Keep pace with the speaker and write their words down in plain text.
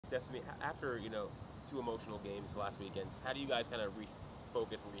Destiny, after, two emotional games last weekend, how do you guys kind of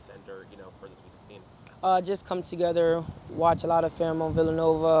refocus and recenter, for the Sweet 16? Just come together, watch a lot of film on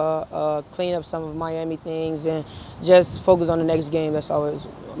Villanova, clean up some of Miami things, and just focus on the next game. That's all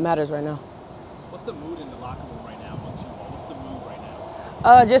that matters right now. What's the mood in the locker room right now amongst you all? What's the mood right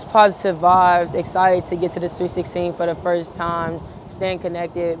now? Just positive vibes, excited to get to the Sweet 16 for the first time, staying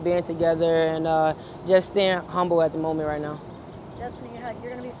connected, being together, and just staying humble at the moment right now. Destiny,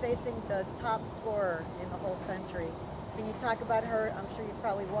 you're going to be facing the top scorer in the whole country. Can you talk about her? I'm sure you've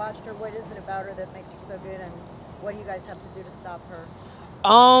probably watched her. What is it about her that makes her so good, and what do you guys have to do to stop her?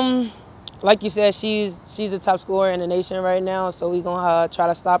 Like you said, she's the top scorer in the nation right now, so we're going to try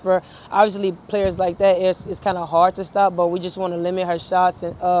to stop her. Obviously, players like that, it's kind of hard to stop, but we just want to limit her shots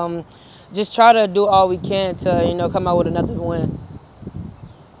and just try to do all we can to, come out with another win.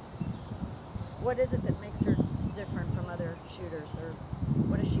 What is it that makes her different from other shooters, or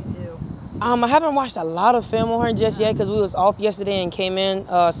what does she do? I haven't watched a lot of film on her just yet because we was off yesterday and came in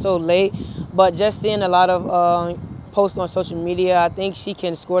so late, but just seeing a lot of posts on social media, I think she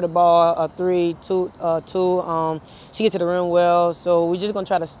can score the ball, a 3, 2. She gets to the rim well, so we're just going to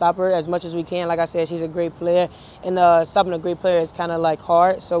try to stop her as much as we can. Like I said, she's a great player, and stopping a great player is kind of like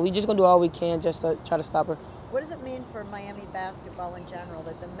hard, so we're just going to do all we can just to try to stop her. What does it mean for Miami basketball in general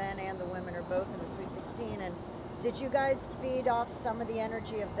that the men and the women are both in the Sweet 16? And did you guys feed off some of the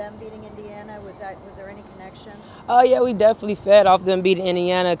energy of them beating Indiana? Was there any connection? Yeah, we definitely fed off them beating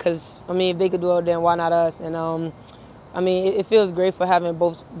Indiana because, if they could do it, then why not us? And, it feels great for having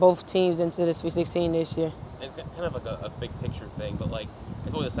both teams into the Sweet 16 this year. And kind of like a big picture thing, but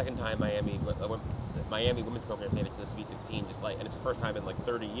it's only the second time Miami women's program made it to the Sweet 16, and it's the first time in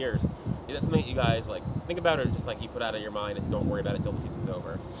 30 years. Is that something that you guys think about, or just you put out of your mind and don't worry about it until the season's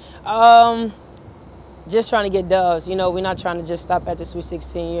over? Just trying to get dubs. We're not trying to just stop at the Sweet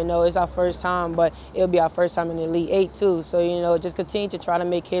 16. It's our first time, but it'll be our first time in the Elite 8 too. So, just continue to try to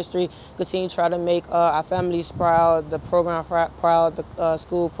make history, continue to try to make our families proud, the program proud, the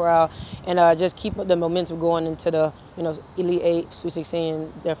school proud, and just keep the momentum going into the, Elite 8, Sweet 16,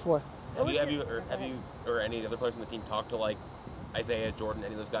 and therefore. Have you or any of the other players on the team talked to Isaiah, Jordan,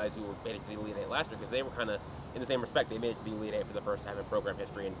 any of those guys who made it to the Elite 8 last year? Because they were kind of in the same respect. They made it to the Elite 8 for the first time in program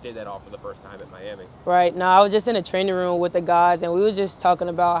history and did that all for the first time at Miami. Right. Now, I was just in the training room with the guys, and we were just talking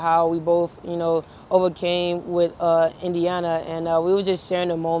about how we both, overcame with Indiana, and we were just sharing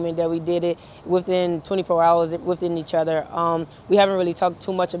the moment that we did it within 24 hours within each other. We haven't really talked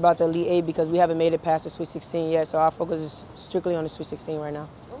too much about the Elite 8 because we haven't made it past the Sweet 16 yet, so our focus is strictly on the Sweet 16 right now.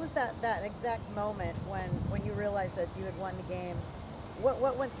 What was that exact moment when you realized that you had won the game?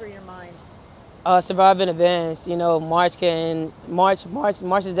 What went through your mind? Survive in advance. March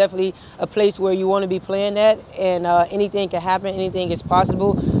is definitely a place where you want to be playing at, and anything can happen, anything is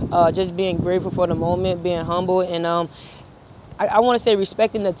possible. Just being grateful for the moment, being humble, and I want to say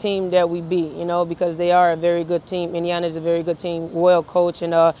respecting the team that we beat, because they are a very good team. Indiana is a very good team, well coached,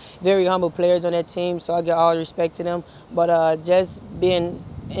 and very humble players on that team, so I give all respect to them. But just being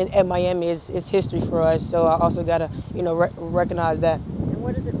at Miami is history for us, so I also got to, recognize that. And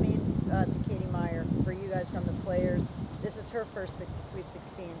what does it mean to Katie Meyer, for you guys from the players? This is her first Sweet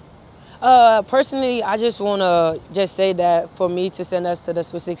 16. Personally, I just want to say that for me to send us to the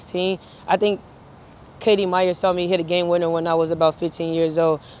Sweet 16, I think Katie Meyer saw me hit a game winner when I was about 15 years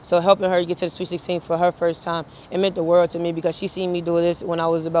old. So helping her get to the Sweet 16 for her first time, it meant the world to me because she seen me do this when I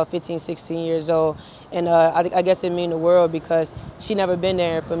was about 15, 16 years old. And I guess it mean the world because she never been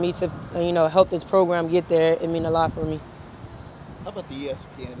there. For me to, help this program get there, it mean a lot for me. How about the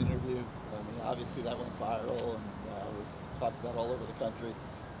ESPN interview? Obviously that went viral and was talked about all over the country.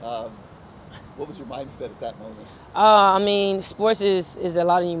 What was your mindset at that moment? Sports is a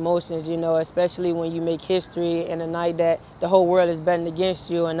lot of emotions, especially when you make history and a night that the whole world is betting against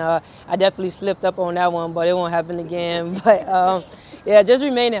you. And I definitely slipped up on that one, but it won't happen again. But yeah, just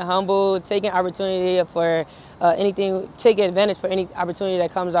remaining humble, taking opportunity for taking advantage for any opportunity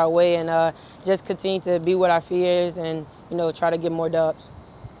that comes our way, and just continue to be with our fears and try to get more dubs.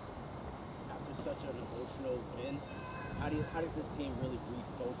 After such an emotional win, how does this team really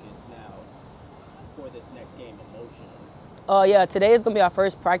refocus now for this next game emotionally? Yeah, today is going to be our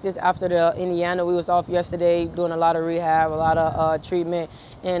first practice after the Indiana. We was off yesterday doing a lot of rehab, a lot of treatment,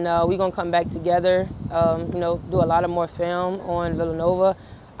 and we're going to come back together, do a lot of more film on Villanova.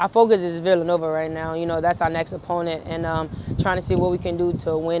 Our focus is Villanova right now. That's our next opponent, and trying to see what we can do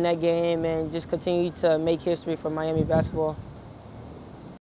to win that game and just continue to make history for Miami basketball.